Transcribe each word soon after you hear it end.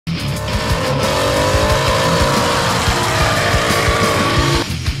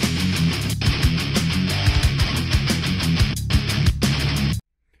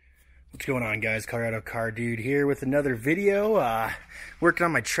Going on, guys? COCarDude here with another video. Working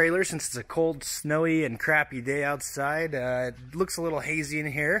on my trailer since it's a cold, snowy, and crappy day outside. It looks a little hazy in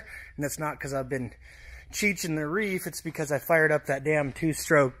here, and that's not because I've been cheeching the reef. It's because I fired up that damn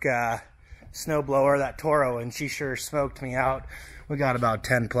two-stroke snowblower, that Toro, and she sure smoked me out. We got about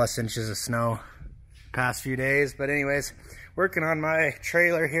 10 plus inches of snow past few days. But anyways, working on my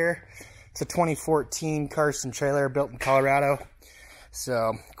trailer here. It's a 2014 Carson trailer built in Colorado.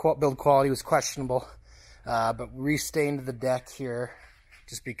 So build quality was questionable, but restained the deck here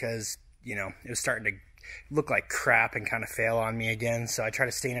just because, you know, it was starting to look like crap and kind of fail on me again. So I try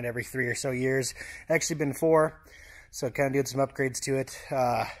to stain it every 3 or so years. Actually been 4, so kind of doing some upgrades to it.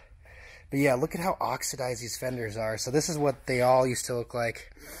 But yeah, look at how oxidized these fenders are. So this is what they all used to look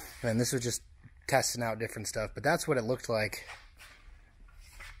like. And this was just testing out different stuff, but that's what it looked like.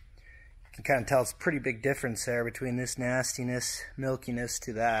 You can kind of tell it's a pretty big difference there between this nastiness, milkiness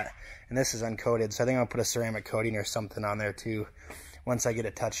to that. And this is uncoated, so I think I'll put a ceramic coating or something on there too once I get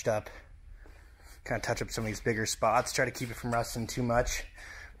it touched up. Kind of touch up some of these bigger spots, try to keep it from rusting too much.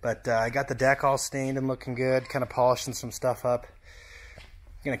 But I got the deck all stained and looking good, kind of polishing some stuff up.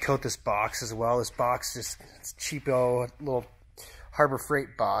 I'm going to coat this box as well. This box is it's cheapo, little Harbor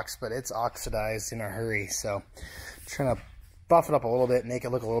Freight box, but it's oxidized in a hurry. So I'm trying to buff it up a little bit, make it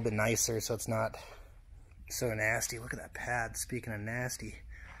look a little bit nicer so it's not so nasty. Look at that pad, speaking of nasty.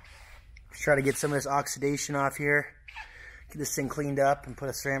 Just try to get some of this oxidation off here, get this thing cleaned up and put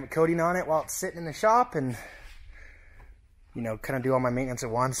a ceramic coating on it while it's sitting in the shop and, you know, kind of do all my maintenance at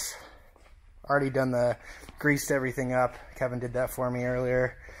once. Already done greased everything up. Kevin did that for me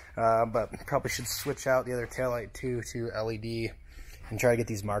earlier, but probably should switch out the other taillight too to LED and try to get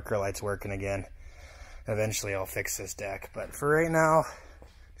these marker lights working again. Eventually I'll fix this deck, but for right now,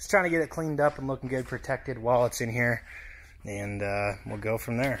 just trying to get it cleaned up and looking good, protected while it's in here, and we'll go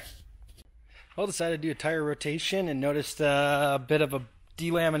from there. I decided to do a tire rotation and noticed a bit of a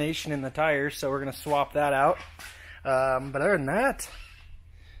delamination in the tires, so we're going to swap that out. But other than that,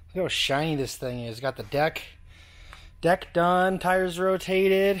 look how shiny this thing is. Got the deck done, tires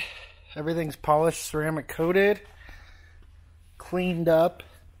rotated, everything's polished, ceramic coated, cleaned up.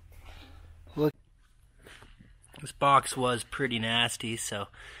 Look. This box was pretty nasty, so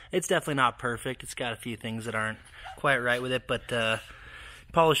it's definitely not perfect. It's got a few things that aren't quite right with it, but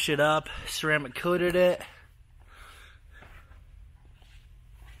polished it up, ceramic coated it.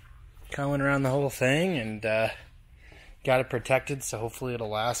 Kind of went around the whole thing and got it protected, so hopefully it'll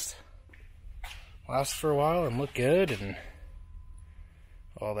last for a while and look good and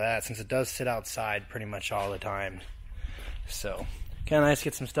all that, since it does sit outside pretty much all the time. So kind of nice to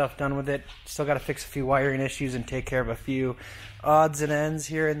get some stuff done with it. Still got to fix a few wiring issues and take care of a few odds and ends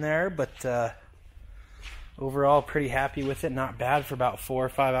here and there, but overall pretty happy with it. Not bad for about 4 or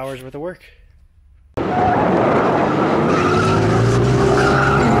 5 hours worth of work.